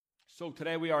So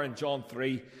today we are in John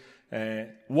 3,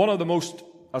 one of the most,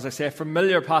 as I say,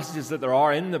 familiar passages that there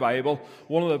are in the Bible,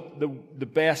 one of the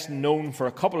best known for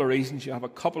a couple of reasons. You have a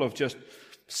couple of just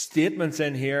statements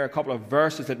in here, a couple of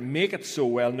verses that make it so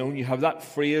well known. You have that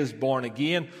phrase, born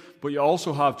again, but you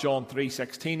also have John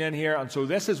 3:16 in here, and so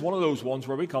this is one of those ones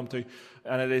where we come to,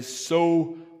 and it is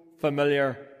so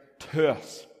familiar to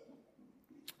us.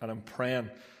 And I'm praying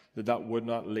that that would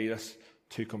not lead us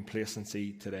to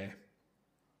complacency today.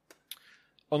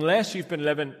 Unless you've been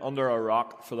living under a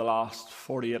rock for the last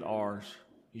 48 hours,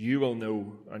 you will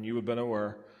know, and you have been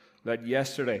aware, that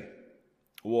yesterday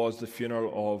was the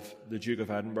funeral of the Duke of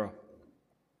Edinburgh.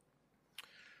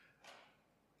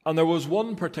 And there was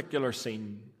one particular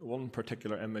scene, one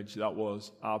particular image that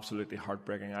was absolutely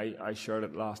heartbreaking. I shared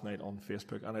it last night on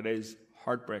Facebook, and it is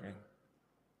heartbreaking.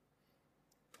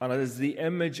 And it is the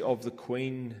image of the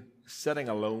Queen sitting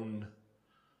alone,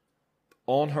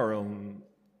 on her own,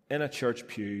 in a church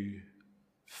pew,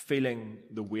 feeling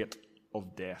the weight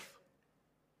of death.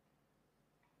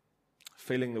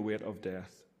 Feeling the weight of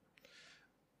death.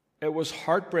 It was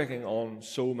heartbreaking on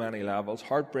so many levels.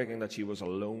 Heartbreaking that she was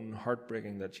alone.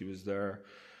 Heartbreaking that she was there.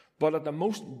 But at the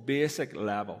most basic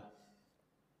level,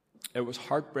 it was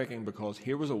heartbreaking because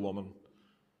here was a woman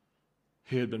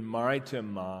who had been married to a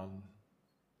man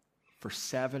for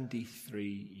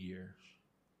 73 years.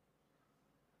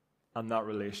 And that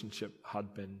relationship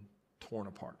had been torn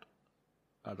apart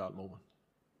at that moment.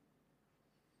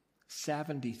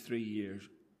 73 years.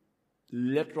 A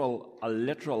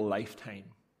literal lifetime.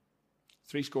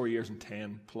 70 years and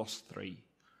 10 plus 3.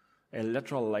 A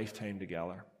literal lifetime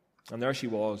together. And there she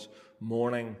was,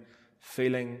 mourning,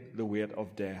 feeling the weight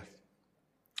of death.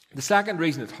 The second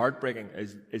reason it's heartbreaking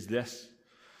is this.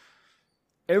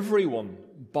 Everyone,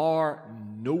 bar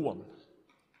no one,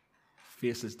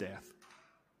 faces death.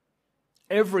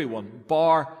 Everyone,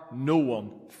 bar no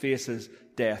one, faces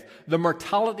death. The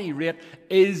mortality rate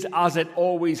is, as it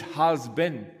always has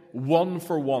been, 1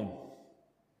 for 1.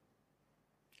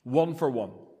 1 for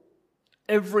 1.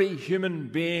 Every human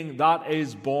being that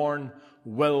is born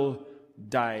will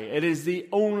die. It is the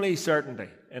only certainty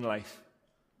in life.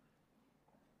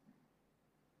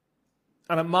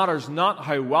 And it matters not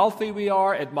how wealthy we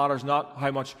are, it matters not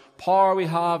how much power we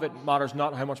have, it matters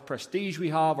not how much prestige we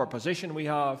have or position we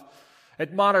have.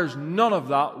 It matters none of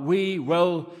that. We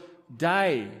will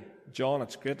die. John,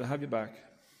 it's great to have you back.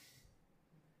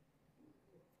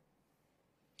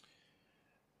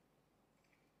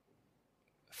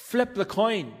 Flip the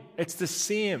coin. It's the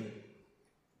same.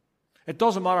 It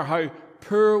doesn't matter how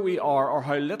poor we are or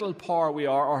how little power we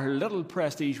are or how little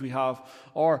prestige we have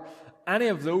or any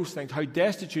of those things, how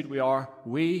destitute we are,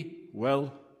 we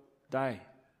will die.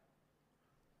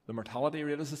 The mortality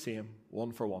rate is the same,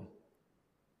 1 for 1.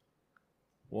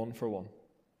 1 for 1.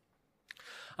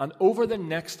 And over the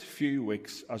next few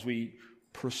weeks, as we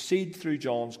proceed through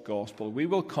John's Gospel, we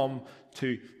will come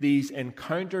to these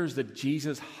encounters that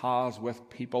Jesus has with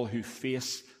people who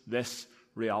face this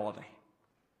reality.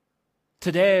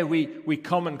 Today, we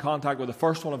come in contact with the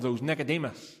first one of those,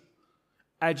 Nicodemus.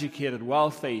 Educated,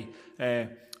 wealthy,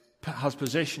 has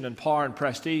position and power and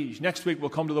prestige. Next week, we'll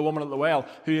come to the woman at the well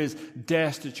who is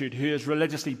destitute, who is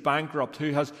religiously bankrupt,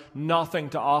 who has nothing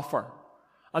to offer.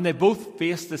 And they both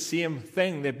face the same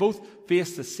thing. They both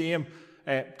face the same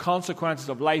consequences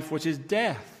of life, which is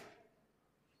death.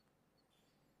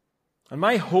 And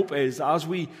my hope is, as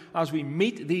we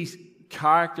meet these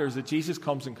characters that Jesus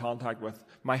comes in contact with,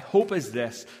 my hope is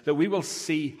this, that we will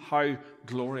see how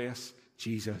glorious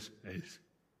Jesus is.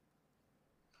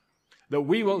 That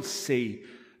we will see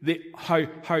how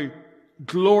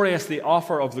glorious the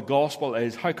offer of the gospel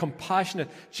is, how compassionate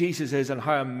Jesus is, and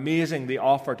how amazing the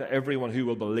offer to everyone who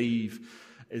will believe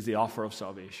is the offer of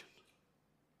salvation.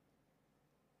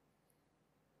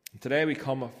 And today we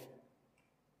come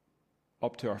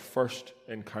up to our first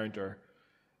encounter,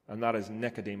 and that is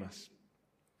Nicodemus.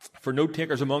 For note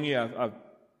takers among you, I've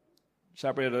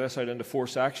separated this out into 4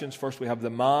 sections. First we have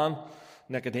the man,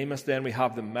 Nicodemus, then we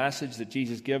have the message that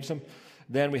Jesus gives him,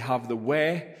 then we have the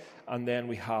way, and then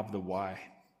we have the why.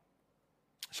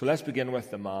 So let's begin with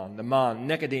the man,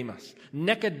 Nicodemus.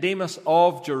 Nicodemus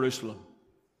of Jerusalem,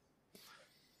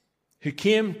 who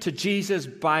came to Jesus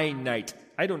by night.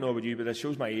 I don't know about you, but that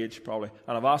shows my age probably.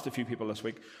 And I've asked a few people this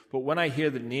week. But when I hear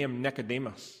the name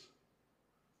Nicodemus,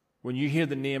 when you hear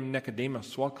the name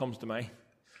Nicodemus, what comes to mind?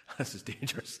 This is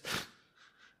dangerous.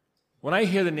 When I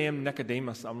hear the name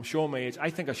Nicodemus, I'm showing my age.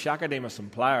 I think of Shakademus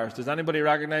and Pliers. Does anybody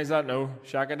recognize that? No?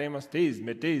 Shakademus?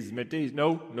 Tease.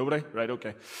 No? Nobody? Right,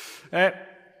 okay.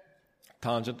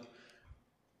 Tangent.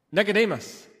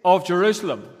 Nicodemus of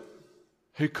Jerusalem,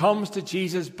 who comes to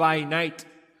Jesus by night.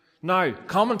 Now,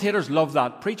 commentators love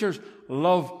that. Preachers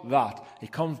love that. He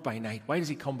comes by night. Why does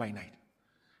he come by night?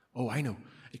 Oh, I know.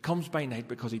 He comes by night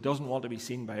because he doesn't want to be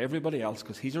seen by everybody else,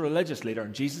 because he's a religious leader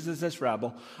and Jesus is this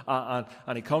rebel,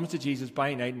 and he comes to Jesus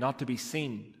by night not to be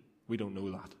seen. We don't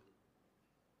know that.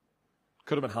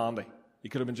 Could have been handy. He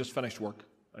could have been just finished work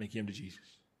and he came to Jesus.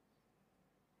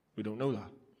 We don't know that.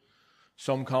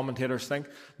 Some commentators think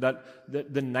that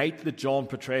the night that John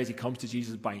portrays, he comes to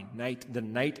Jesus by night, the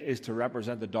night is to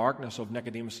represent the darkness of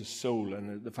Nicodemus' soul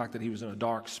and the fact that he was in a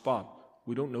dark spot.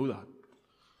 We don't know that.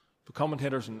 But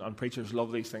commentators and preachers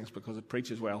love these things because it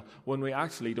preaches well when we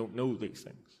actually don't know these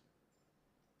things.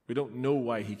 We don't know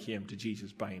why he came to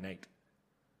Jesus by night.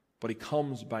 But he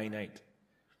comes by night.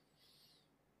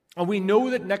 And we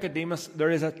know that Nicodemus, there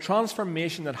is a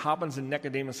transformation that happens in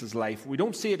Nicodemus' life. We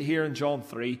don't see it here in John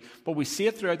 3, but we see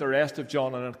it throughout the rest of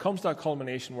John, and it comes to a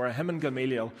culmination where him and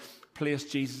Gamaliel place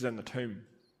Jesus in the tomb.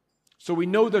 So we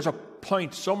know there's a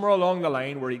point somewhere along the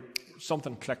line where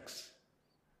something clicks.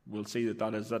 We'll see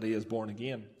that he is born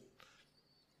again.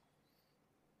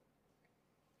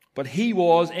 But he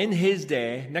was, in his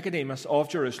day, Nicodemus of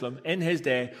Jerusalem, in his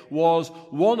day, was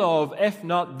one of, if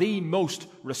not the most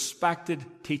respected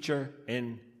teacher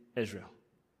in Israel.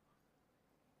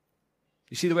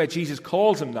 You see the way Jesus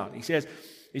calls him that. He says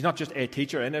he's not just a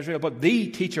teacher in Israel, but the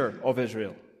teacher of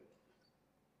Israel.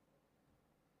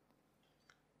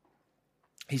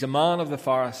 He's a man of the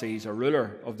Pharisees, a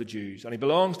ruler of the Jews, and he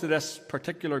belongs to this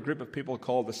particular group of people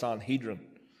called the Sanhedrin.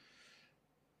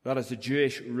 That is the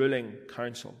Jewish ruling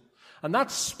council. And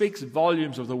that speaks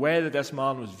volumes of the way that this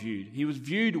man was viewed. He was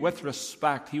viewed with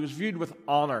respect. He was viewed with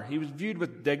honor. He was viewed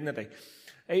with dignity.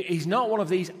 He's not one of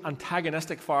these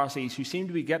antagonistic Pharisees who seem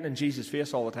to be getting in Jesus'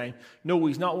 face all the time. No,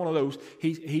 he's not one of those.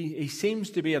 He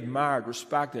seems to be admired,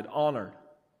 respected, honored.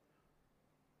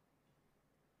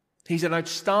 He's an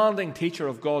outstanding teacher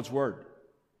of God's Word.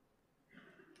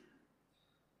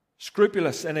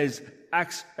 Scrupulous in his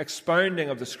expounding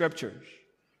of the Scriptures.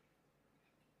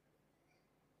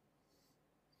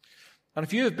 And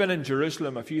if you have been in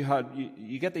Jerusalem, if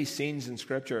you get these scenes in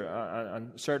Scripture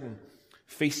and certain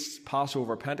feasts,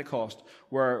 Passover, Pentecost,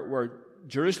 where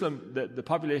Jerusalem, the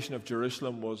population of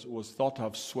Jerusalem was thought to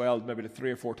have swelled maybe to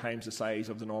 3 or 4 times the size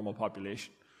of the normal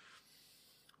population.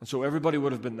 And so everybody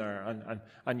would have been there.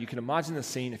 And you can imagine the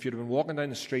scene if you'd have been walking down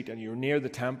the street and you're near the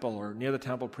temple or near the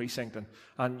temple precinct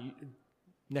and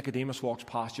Nicodemus walks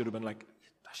past, you'd have been like,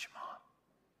 that's your man.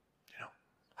 You know,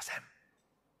 that's him.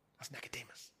 That's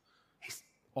Nicodemus. He's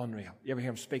unreal. You ever hear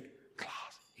him speak?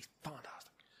 Class. He's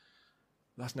fantastic.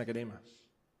 That's Nicodemus.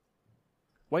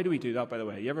 Why do we do that, by the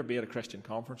way? You ever be at a Christian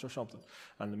conference or something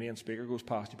and the main speaker goes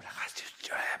past you, but that's just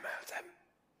him. It's him.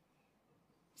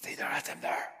 See, that's him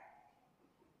there.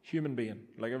 Human being,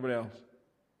 like everybody else.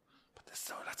 But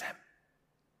that's him.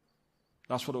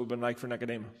 That's what it would have been like for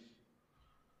Nicodemus.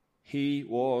 He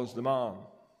was the man.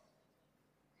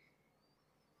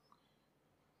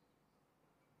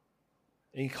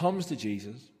 And he comes to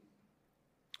Jesus,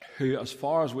 who, as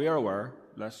far as we are aware,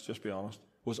 let's just be honest,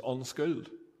 was unschooled.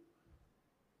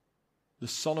 The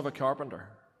son of a carpenter.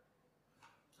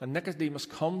 And Nicodemus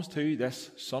comes to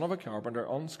this son of a carpenter,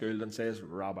 unschooled, and says,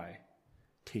 Rabbi,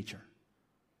 teacher.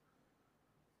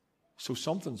 So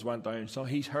something's went down. So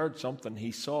he's heard something.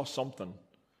 He saw something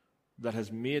that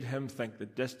has made him think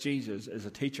that this Jesus is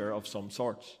a teacher of some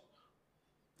sorts.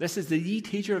 This is the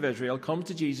teacher of Israel, comes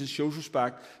to Jesus, shows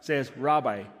respect, says,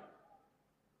 Rabbi.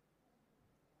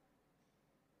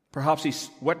 Perhaps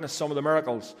he's witnessed some of the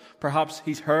miracles. Perhaps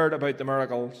he's heard about the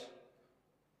miracles.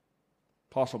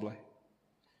 Possibly.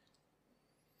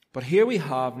 But here we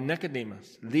have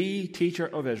Nicodemus, the teacher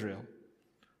of Israel,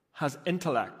 has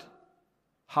intellect,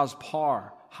 has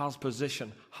power, has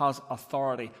position, has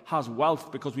authority, has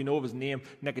wealth, because we know of his name,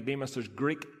 Nicodemus. There's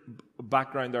Greek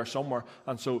background there somewhere,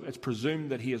 and so it's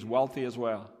presumed that he is wealthy as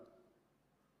well.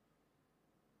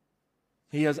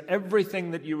 He has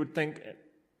everything that you would think.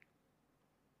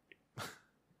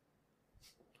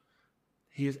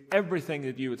 He has everything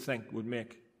that you would think would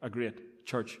make a great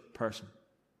church person.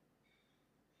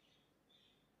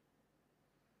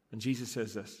 And Jesus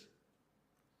says this: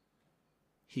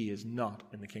 he is not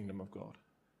in the kingdom of God.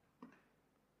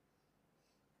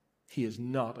 He is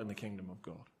not in the kingdom of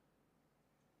God.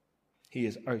 He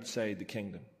is outside the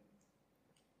kingdom.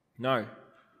 Now,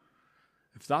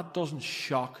 if that doesn't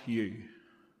shock you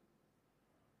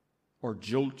or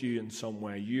jolt you in some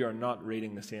way, you are not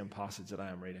reading the same passage that I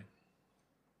am reading.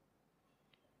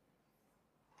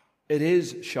 It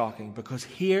is shocking, because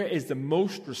here is the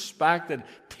most respected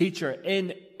teacher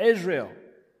in Israel,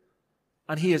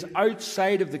 and he is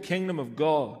outside of the kingdom of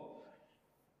God.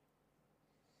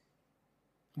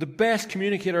 The best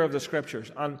communicator of the Scriptures.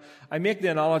 And I make the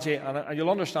analogy, and you'll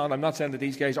understand, I'm not saying that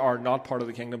these guys are not part of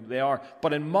the kingdom. They are.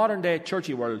 But in modern day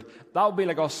churchy world, that would be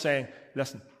like us saying,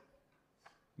 listen,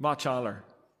 Matt Chandler,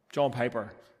 John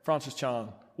Piper, Francis Chan,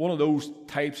 one of those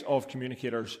types of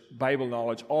communicators, Bible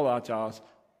knowledge, all that jazz,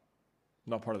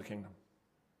 not part of the kingdom.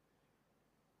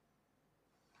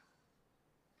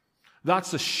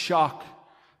 That's the shock.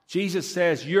 Jesus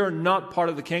says, you're not part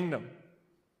of the kingdom.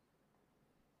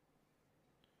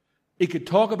 He could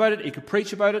talk about it, he could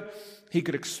preach about it, he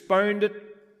could expound it,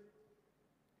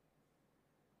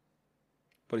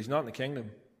 but he's not in the kingdom.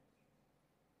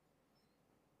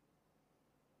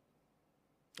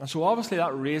 And so obviously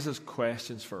that raises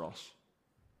questions for us.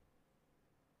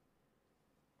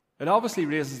 It obviously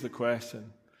raises the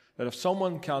question that if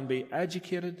someone can be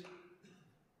educated,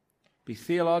 be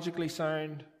theologically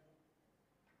sound,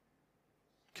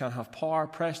 can have power,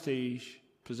 prestige,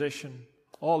 position,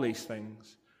 all these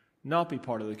things, not be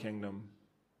part of the kingdom,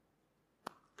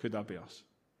 could that be us?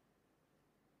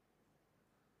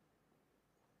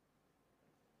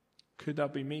 Could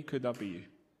that be me? Could that be you?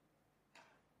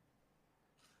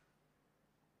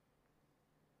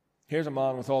 Here's a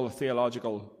man with all the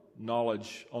theological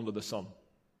knowledge under the sun,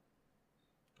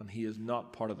 and he is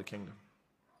not part of the kingdom.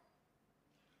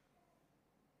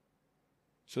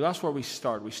 So that's where we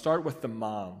start. We start with the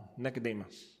man,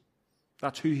 Nicodemus.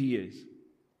 That's who he is.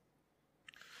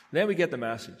 Then we get the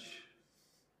message.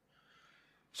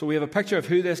 So we have a picture of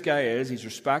who this guy is. He's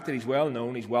respected, he's well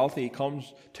known, he's wealthy. He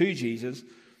comes to Jesus.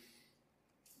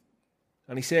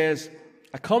 And he says,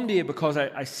 I come to you because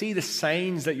I see the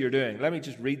signs that you're doing. Let me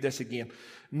just read this again.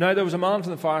 Now there was a man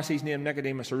from the Pharisees named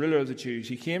Nicodemus, a ruler of the Jews.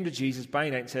 He came to Jesus by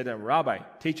night and said to him, Rabbi,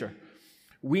 teacher,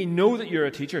 we know that you're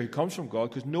a teacher who comes from God,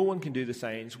 because no one can do the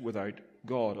signs without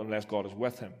God unless God is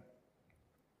with him.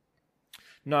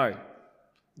 Now,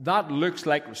 that looks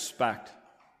like respect.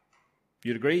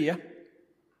 You'd agree, yeah?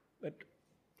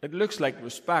 It looks like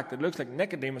respect. It looks like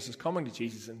Nicodemus is coming to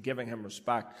Jesus and giving him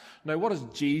respect. Now, what does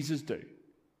Jesus do?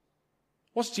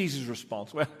 What's Jesus'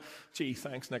 response? Well, gee,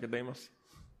 thanks, Nicodemus.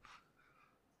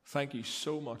 Thank you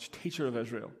so much, teacher of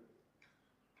Israel.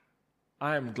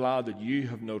 I am glad that you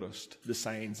have noticed the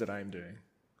signs that I am doing.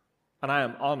 And I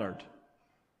am honored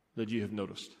that you have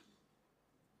noticed.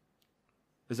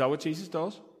 Is that what Jesus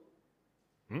does?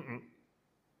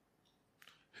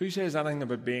 Who says anything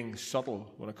about being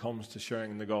subtle when it comes to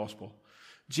sharing the gospel?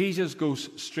 Jesus goes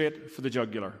straight for the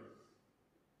jugular.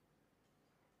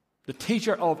 The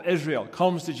teacher of Israel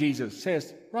comes to Jesus,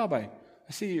 says, Rabbi,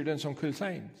 I see you're doing some cool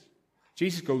signs.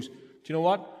 Jesus goes, do you know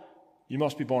what? You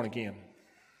must be born again.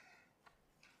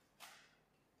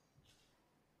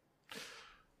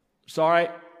 Sorry,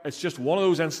 it's just one of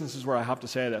those instances where I have to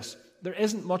say this. There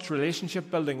isn't much relationship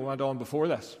building went on before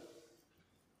this.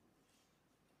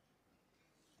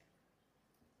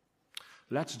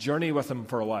 Let's journey with him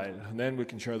for a while, and then we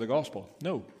can share the gospel.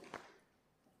 No.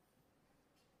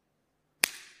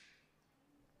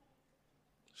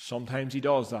 Sometimes he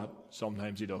does that,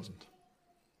 sometimes he doesn't.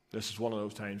 This is one of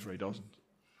those times where he doesn't.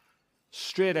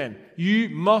 Straight in. You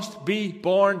must be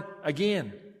born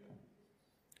again.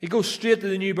 He goes straight to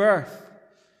the new birth.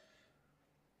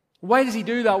 Why does he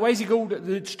do that? Why does he go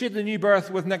straight to the new birth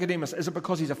with Nicodemus? Is it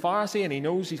because he's a Pharisee and he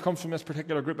knows he comes from this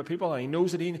particular group of people and he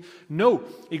knows that No,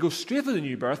 he goes straight to the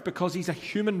new birth because he's a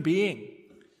human being.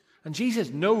 And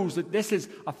Jesus knows that this is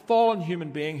a fallen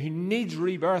human being who needs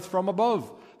rebirth from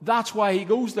above. That's why he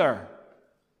goes there.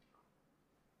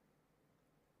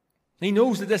 He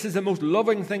knows that this is the most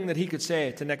loving thing that he could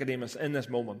say to Nicodemus in this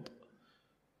moment.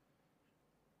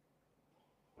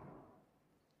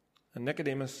 And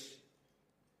Nicodemus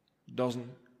doesn't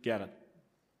get it.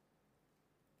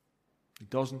 He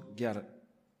doesn't get it.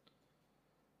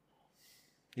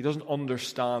 He doesn't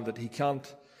understand it. He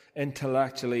can't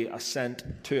intellectually assent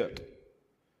to it.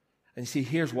 And you see,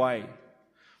 here's why.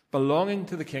 Belonging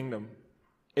to the kingdom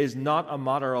is not a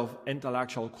matter of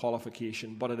intellectual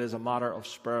qualification, but it is a matter of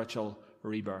spiritual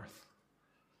rebirth.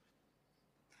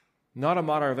 Not a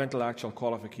matter of intellectual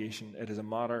qualification, it is a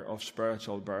matter of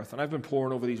spiritual birth. And I've been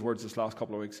poring over these words this last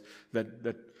couple of weeks,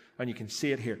 and you can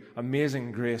see it here.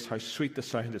 Amazing grace, how sweet the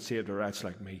sound that saved a wretch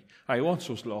like me. I once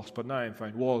was lost, but now I'm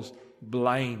found. Was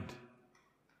blind.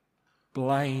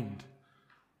 Blind.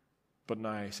 But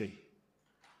now I see.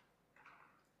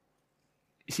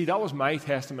 You see, that was my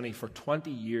testimony for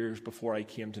 20 years before I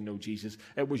came to know Jesus.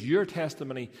 It was your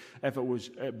testimony if it was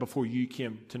before you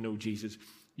came to know Jesus.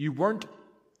 You weren't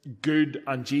good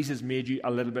and Jesus made you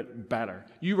a little bit better.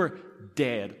 You were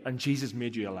dead and Jesus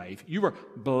made you alive. You were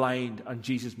blind and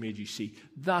Jesus made you see.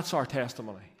 That's our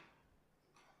testimony.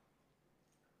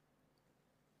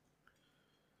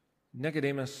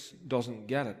 Nicodemus doesn't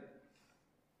get it.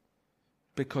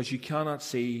 Because you cannot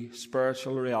see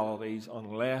spiritual realities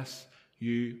unless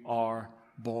you are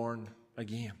born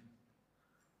again.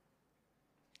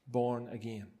 Born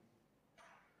again.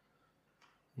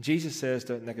 Jesus says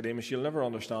to Nicodemus, you'll never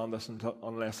understand this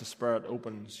unless the Spirit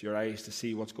opens your eyes to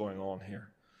see what's going on here.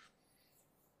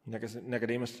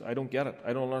 Nicodemus, I don't get it.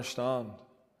 I don't understand.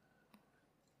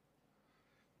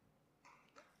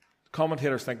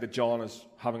 Commentators think that John is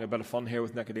having a bit of fun here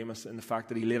with Nicodemus in the fact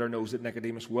that he later knows that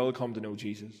Nicodemus will come to know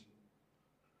Jesus.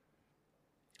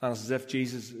 And it's as if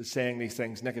Jesus is saying these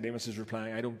things, Nicodemus is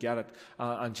replying, I don't get it.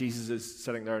 And Jesus is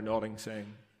sitting there nodding,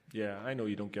 saying, yeah, I know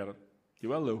you don't get it. You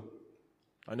will, though.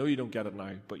 I know you don't get it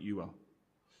now, but you will.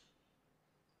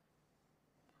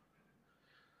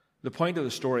 The point of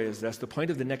the story is this. The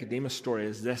point of the Nicodemus story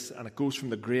is this, and it goes from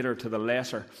the greater to the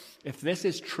lesser. If this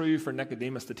is true for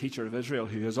Nicodemus, the teacher of Israel,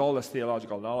 who has all this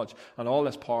theological knowledge and all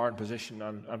this power and position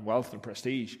and wealth and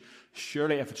prestige,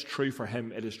 surely if it's true for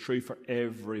him, it is true for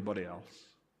everybody else.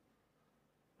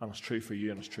 And it's true for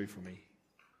you and it's true for me.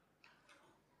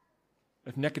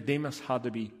 If Nicodemus had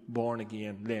to be born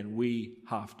again, then we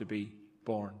have to be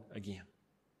born again.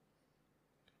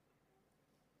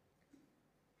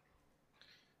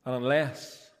 And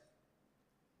unless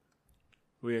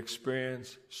we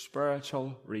experience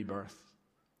spiritual rebirth,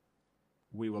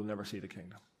 we will never see the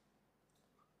kingdom.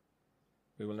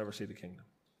 We will never see the kingdom.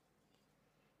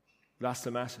 That's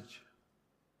the message.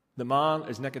 The man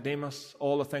is Nicodemus,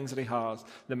 all the things that he has.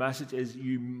 The message is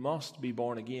you must be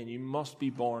born again. You must be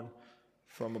born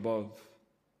from above.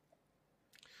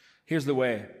 Here's the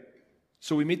way.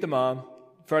 So we meet the man,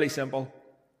 fairly simple.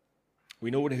 We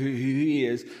know who he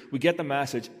is. We get the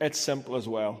message. It's simple as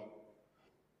well.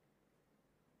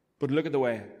 But look at the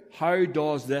way. How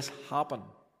does this happen?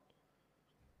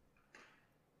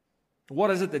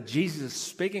 What is it that Jesus is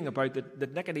speaking about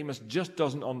that Nicodemus just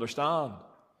doesn't understand?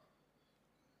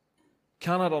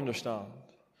 Cannot understand.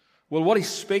 Well, what he's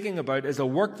speaking about is a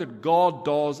work that God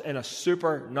does in a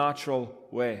supernatural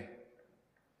way.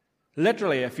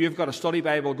 Literally, if you've got a study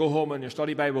Bible, go home and your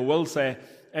study Bible will say,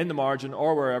 in the margin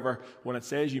or wherever, when it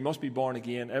says you must be born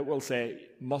again, it will say,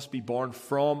 must be born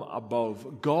from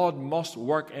above. God must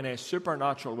work in a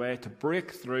supernatural way to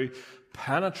break through,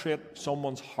 penetrate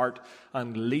someone's heart,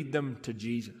 and lead them to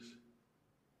Jesus.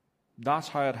 That's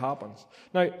how it happens.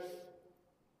 Now,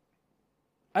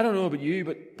 I don't know about you,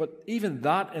 but even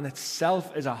that in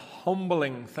itself is a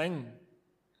humbling thing.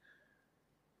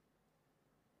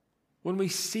 When we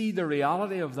see the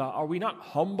reality of that, are we not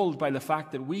humbled by the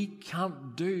fact that we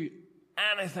can't do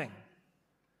anything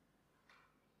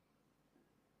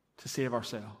to save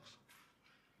ourselves?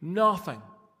 Nothing.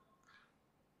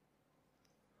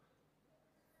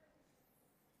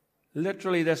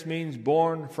 Literally, this means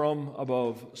born from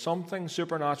above. Something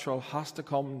supernatural has to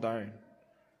come down.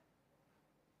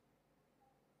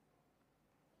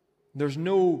 There's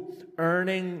no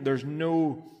earning, there's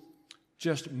no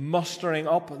just mustering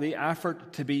up the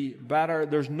effort to be better.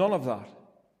 There's none of that.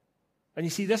 And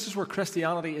you see, this is where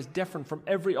Christianity is different from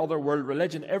every other world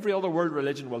religion. Every other world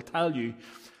religion will tell you,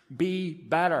 be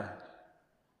better.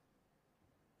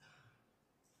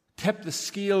 Tip the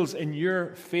scales in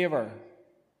your favor.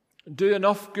 Do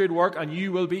enough good work and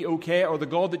you will be okay, or the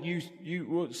God that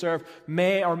you serve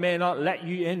may or may not let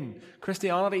you in.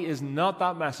 Christianity is not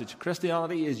that message.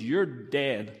 Christianity is you're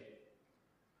dead.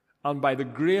 And by the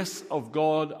grace of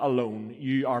God alone,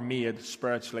 you are made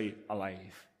spiritually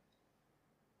alive.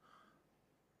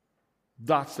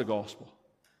 That's the gospel.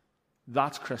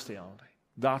 That's Christianity.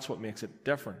 That's what makes it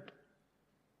different.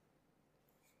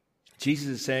 Jesus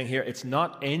is saying here, it's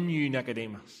not in you,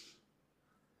 Nicodemus.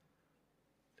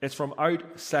 It's from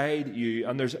outside you.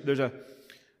 And there's a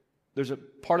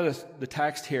part of the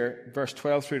text here, verse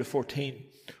 12 through to 14,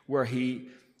 where he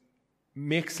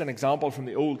makes an example from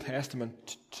the Old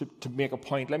Testament to make a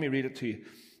point. Let me read it to you.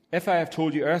 If I have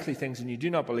told you earthly things and you do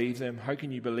not believe them, how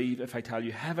can you believe if I tell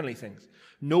you heavenly things?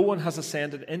 No one has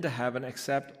ascended into heaven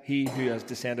except he who has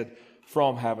descended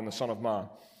from heaven, the Son of Man.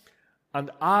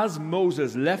 And as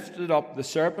Moses lifted up the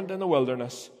serpent in the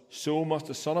wilderness, so must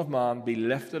the Son of Man be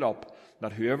lifted up,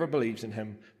 that whoever believes in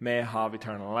him may have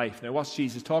eternal life. Now, what's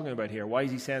Jesus talking about here? Why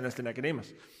is he saying this to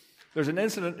Nicodemus? There's an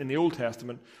incident in the Old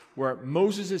Testament where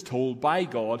Moses is told by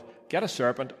God, get a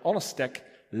serpent on a stick,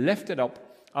 lift it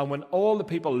up, and when all the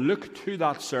people look to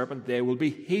that serpent, they will be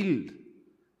healed.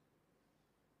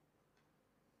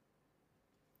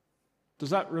 Does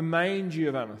that remind you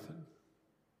of anything?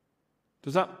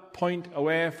 Does that point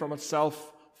away from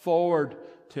itself forward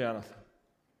to anything?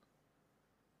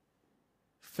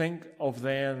 Think of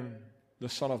then the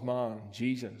Son of Man,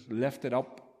 Jesus, lifted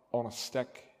up on a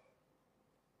stick.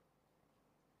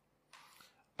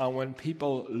 And when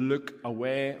people look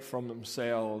away from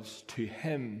themselves to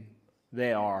him,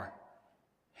 they are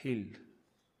healed.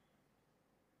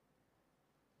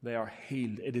 They are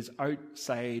healed. It is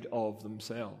outside of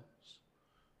themselves.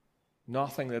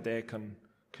 Nothing that they can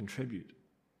contribute.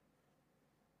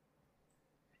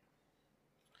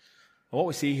 And what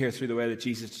we see here through the way that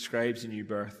Jesus describes the new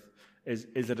birth is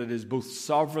that it is both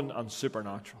sovereign and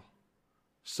supernatural.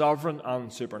 Sovereign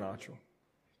and supernatural.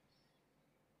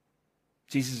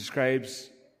 Jesus describes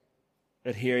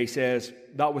it here. He says,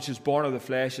 that which is born of the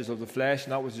flesh is of the flesh,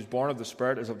 and that which is born of the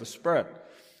Spirit is of the Spirit.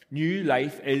 New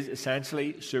life is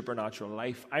essentially supernatural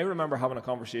life. I remember having a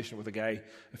conversation with a guy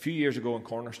a few years ago in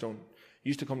Cornerstone. He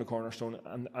used to come to Cornerstone,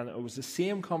 and it was the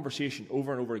same conversation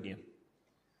over and over again.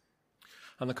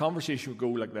 And the conversation would go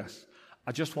like this: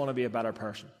 I just want to be a better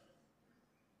person.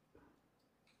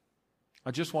 I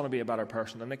just want to be a better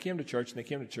person. And they came to church, and they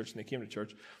came to church, and they came to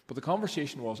church. But the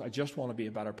conversation was, I just want to be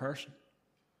a better person.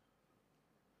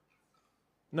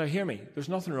 Now, hear me. There's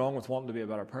nothing wrong with wanting to be a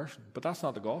better person, but that's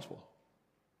not the gospel.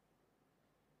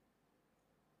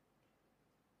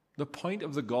 The point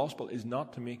of the gospel is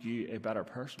not to make you a better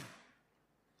person.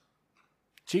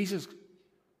 Jesus,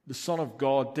 the Son of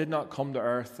God, did not come to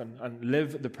earth and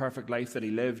live the perfect life that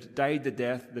he lived, died the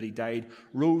death that he died,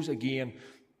 rose again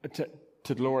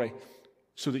to glory,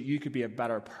 so that you could be a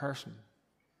better person.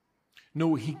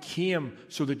 No, he came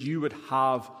so that you would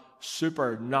have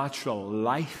supernatural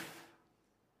life.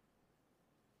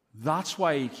 That's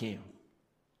why he came.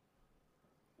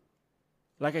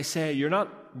 Like I say, you're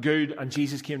not good and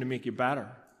Jesus came to make you better.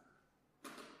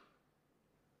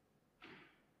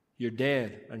 You're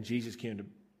dead and Jesus came to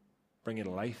bring you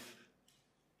to life.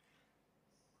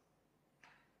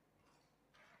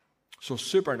 So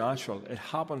supernatural, it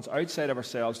happens outside of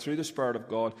ourselves through the Spirit of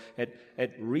God.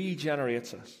 It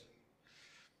regenerates us.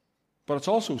 But it's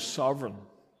also sovereign.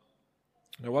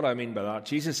 Now what do I mean by that?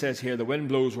 Jesus says here, the wind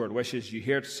blows where it wishes, you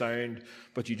hear its sound,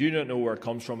 but you do not know where it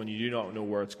comes from and you do not know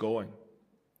where it's going.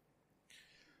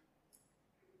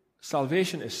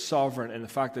 Salvation is sovereign in the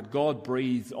fact that God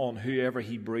breathes on whoever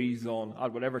he breathes on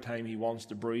at whatever time he wants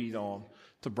to breathe on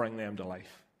to bring them to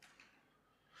life.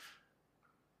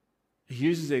 He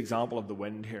uses the example of the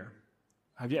wind here.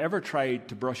 Have you ever tried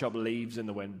to brush up leaves in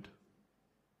the wind?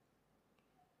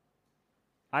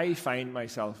 I find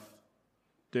myself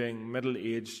doing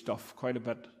middle-aged stuff quite a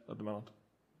bit at the minute.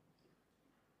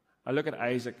 I look at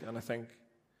Isaac and I think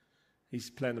he's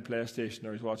playing the PlayStation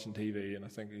or he's watching TV, and I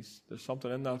think there's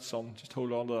something in that, son. Just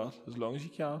hold on to that as long as you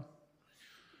can.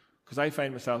 Because I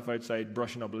find myself outside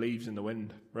brushing up leaves in the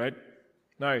wind, right?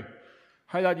 Now,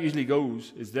 how that usually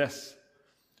goes is this.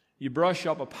 You brush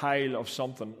up a pile of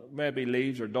something, maybe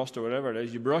leaves or dust or whatever it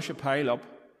is. You brush a pile up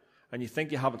and you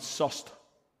think you have it sussed.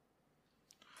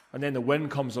 And then the wind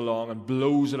comes along and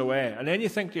blows it away. And then you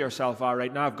think to yourself, all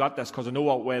right, now I've got this because I know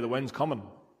what way the wind's coming.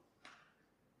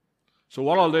 So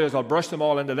what I'll do is I'll brush them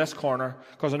all into this corner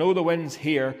because I know the wind's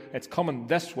here, it's coming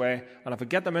this way, and if I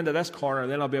get them into this corner,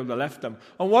 then I'll be able to lift them.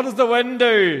 And what does the wind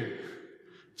do?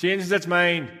 Changes its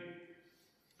mind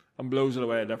and blows it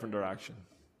away a different direction.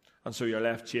 And so you're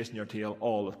left chasing your tail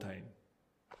all the time.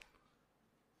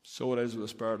 So it is with the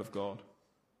Spirit of God.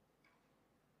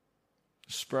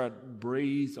 The Spirit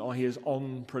breathes on. He is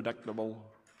unpredictable.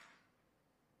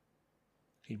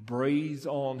 He breathes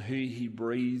on who he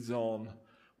breathes on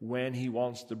when he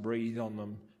wants to breathe on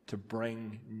them to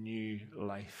bring new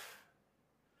life.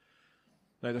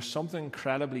 Now, there's something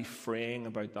incredibly freeing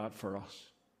about that for us.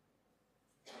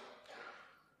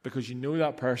 Because you know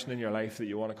that person in your life that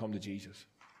you want to come to Jesus.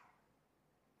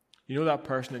 You know that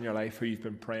person in your life who you've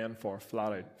been praying for,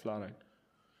 flat out.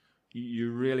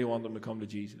 You really want them to come to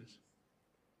Jesus.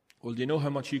 Well, do you know how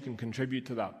much you can contribute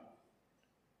to that?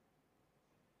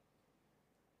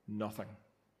 Nothing.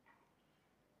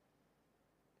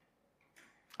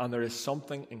 And there is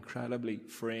something incredibly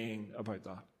freeing about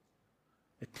that.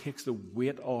 It takes the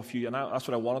weight off you. And that's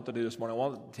what I wanted to do this morning. I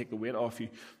wanted to take the weight off you.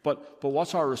 But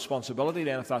what's our responsibility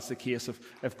then if that's the case?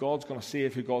 If God's going to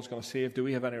save who God's going to save, do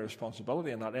we have any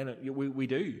responsibility in that? We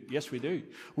do. Yes, we do.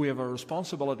 We have a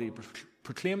responsibility to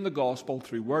proclaim the gospel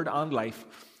through word and life,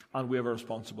 and we have a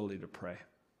responsibility to pray.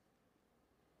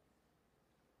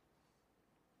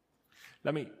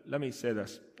 Let me say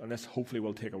this, and this hopefully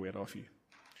will take a weight off you.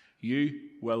 You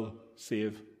will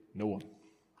save no one.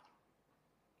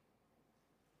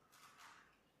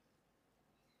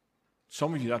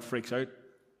 Some of you, that freaks out.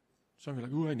 Some of you are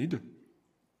like, oh, I need to.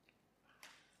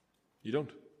 You don't.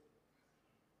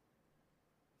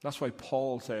 That's why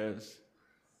Paul says,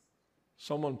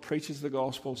 someone preaches the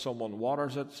gospel, someone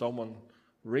waters it, someone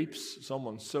reaps,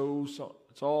 someone sows.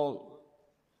 It's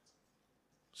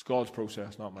God's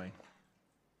process, not mine.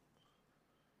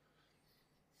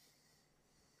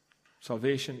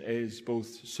 Salvation is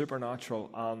both supernatural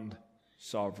and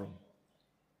sovereign.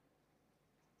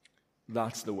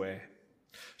 That's the way.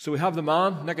 So we have the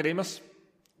man, Nicodemus,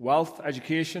 wealth,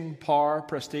 education, power,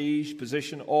 prestige,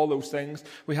 position, all those things.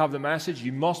 We have the message,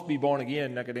 you must be born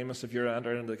again, Nicodemus, if you're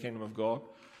entering into the kingdom of God.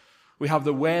 We have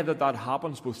the way that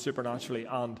happens, both supernaturally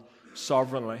and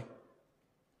sovereignly.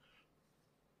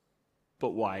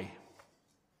 But why?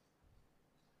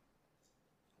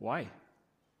 Why?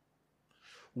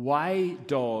 Why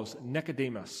does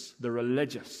Nicodemus, the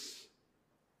religious,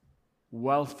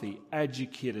 wealthy,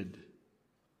 educated,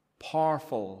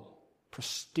 powerful,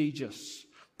 prestigious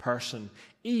person,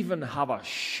 even have a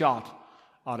shot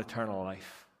at eternal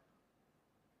life?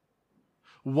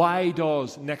 Why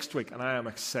does next week, and I am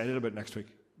excited about next week,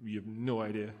 you have no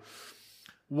idea,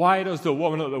 why does the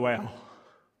woman at the well,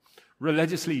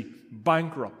 religiously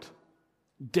bankrupt,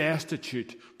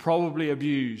 destitute, probably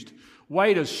abused,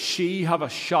 why does she have a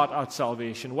shot at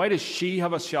salvation? Why does she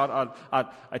have a shot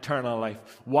at eternal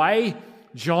life? Why?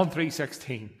 John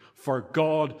 3:16. For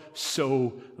God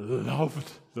so loved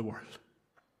the world.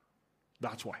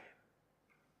 That's why.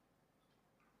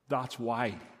 That's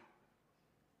why.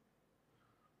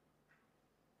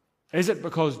 Is it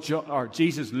because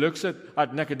Jesus looks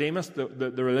at Nicodemus,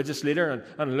 the religious leader,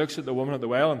 and looks at the woman at the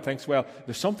well and thinks, well,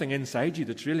 there's something inside you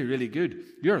that's really, really good.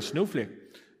 You're a snowflake.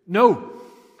 No.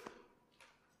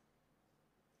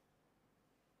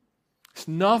 It's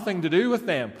nothing to do with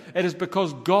them. It is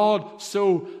because God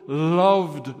so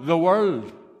loved the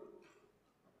world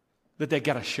that they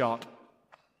get a shot.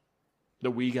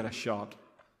 That we get a shot.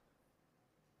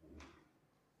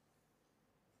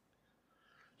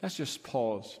 Let's just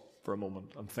pause for a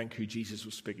moment and think who Jesus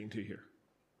was speaking to here.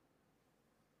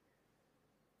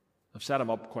 I've set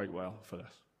him up quite well for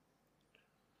this.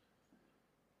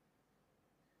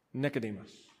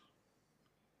 Nicodemus,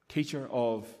 teacher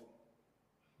of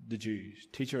the Jews,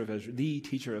 teacher of Israel, the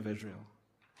teacher of Israel.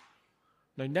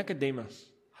 Now, Nicodemus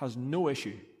has no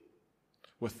issue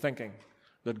with thinking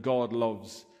that God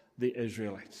loves the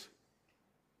Israelites.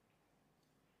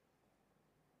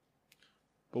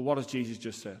 But what has Jesus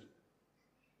just said?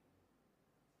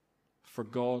 For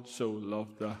God so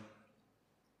loved the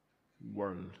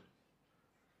world.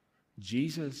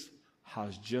 Jesus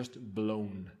has just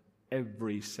blown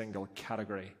every single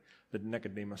category that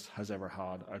Nicodemus has ever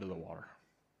had out of the water.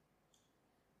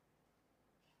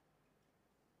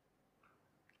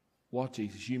 What,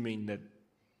 Jesus? You mean that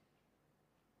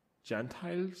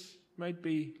Gentiles might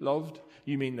be loved?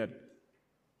 You mean that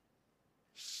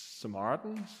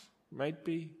Samaritans might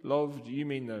be loved? You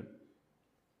mean that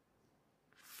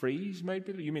frees might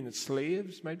be loved? You mean that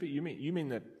slaves might be? You mean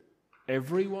that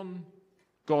everyone,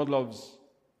 God loves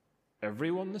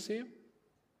everyone the same?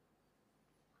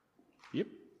 Yep,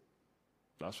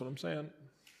 that's what I'm saying.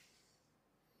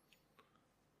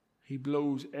 He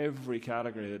blows every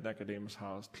category that Nicodemus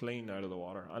has clean out of the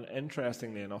water. And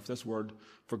interestingly enough, this word,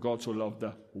 for God so loved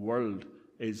the world,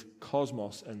 is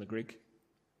cosmos in the Greek.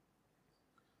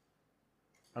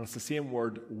 And it's the same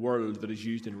word, world, that is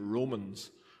used in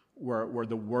Romans, where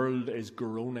the world is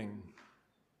groaning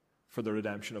for the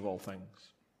redemption of all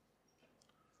things.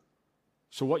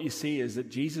 So what you see is that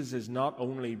Jesus is not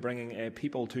only bringing a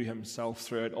people to himself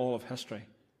throughout all of history.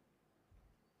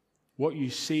 What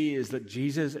you see is that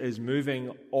Jesus is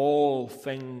moving all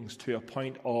things to a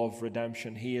point of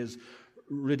redemption. He is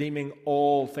redeeming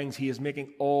all things. He is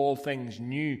making all things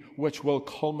new, which will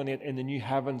culminate in the new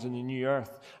heavens and the new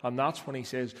earth. And that's when he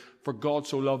says, for God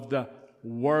so loved the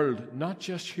world, not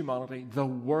just humanity, the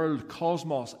world,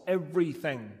 cosmos,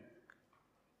 everything.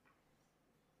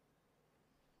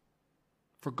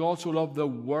 For God so loved the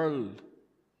world,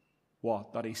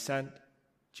 what? That he sent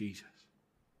Jesus.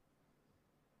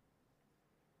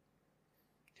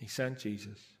 He sent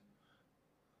Jesus,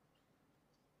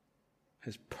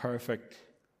 his perfect,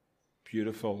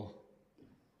 beautiful,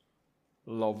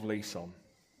 lovely Son.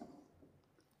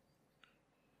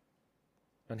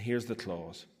 And here's the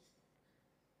clause.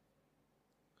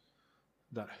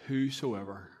 That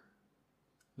whosoever,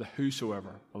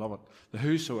 I love it, the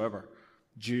whosoever,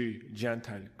 Jew,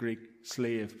 Gentile, Greek,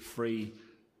 slave, free,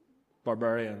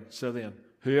 barbarian, Scythian,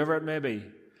 whoever it may be,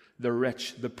 the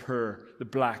rich, the poor, the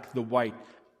black, the white,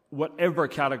 whatever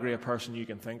category of person you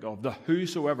can think of, the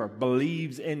whosoever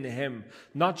believes in him,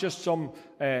 not just some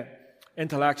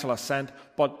intellectual assent,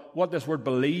 but what this word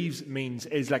believes means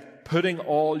is like putting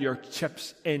all your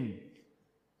chips in,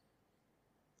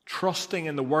 trusting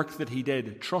in the work that he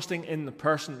did, trusting in the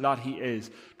person that he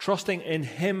is, trusting in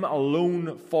him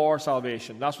alone for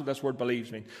salvation. That's what this word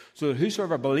believes means. So that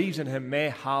whosoever believes in him may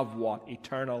have what?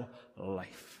 Eternal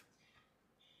life.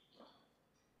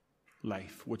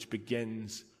 Life, which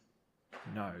begins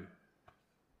now.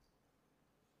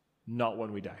 Not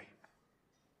when we die.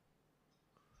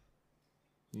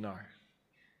 Now.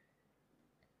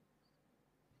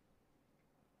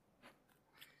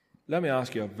 Let me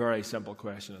ask you a very simple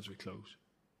question as we close.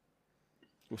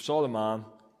 We saw the man.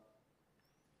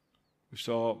 We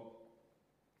saw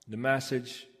the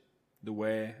message, the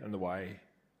way, and the why.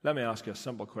 Let me ask you a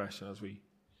simple question as we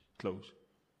close.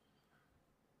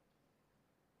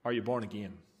 Are you born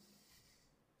again?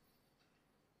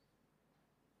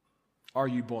 Are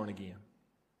you born again?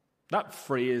 That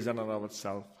phrase in and of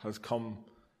itself has come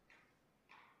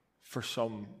for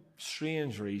some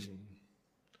strange reason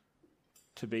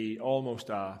to be almost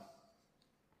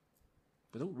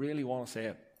we don't really want to say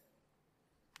it.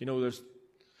 You know, there's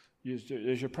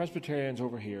your Presbyterians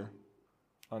over here,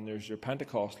 and there's your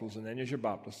Pentecostals, and then there's your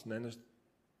Baptists, and then there's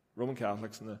Roman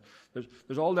Catholics, and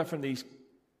there's all different these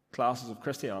classes of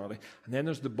Christianity, and then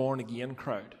there's the born-again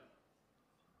crowd.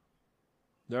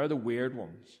 They're the weird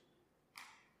ones.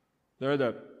 They're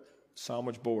the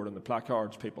sandwich board and the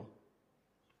placards people.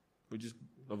 We just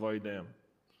avoid them.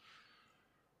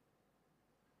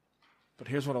 But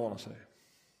here's what I want to say.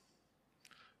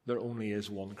 There only is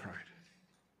one crowd.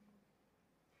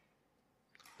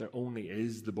 There only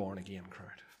is the born-again crowd.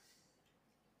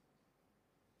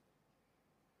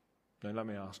 Now let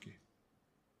me ask you,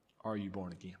 are you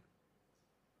born again?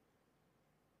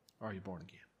 Are you born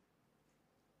again?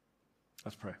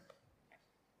 Let's pray.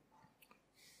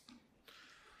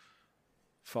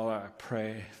 Father, I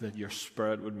pray that your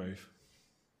Spirit would move.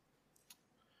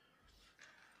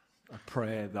 I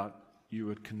pray that you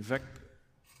would convict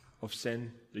of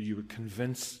sin, that you would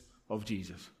convince of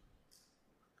Jesus.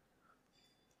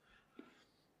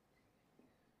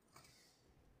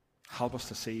 Help us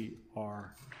to see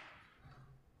our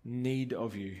need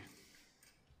of you.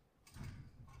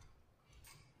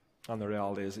 And the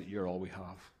reality is that you're all we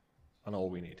have and all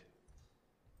we need.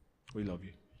 We love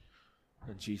you.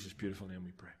 In Jesus' beautiful name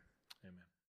we pray. Amen.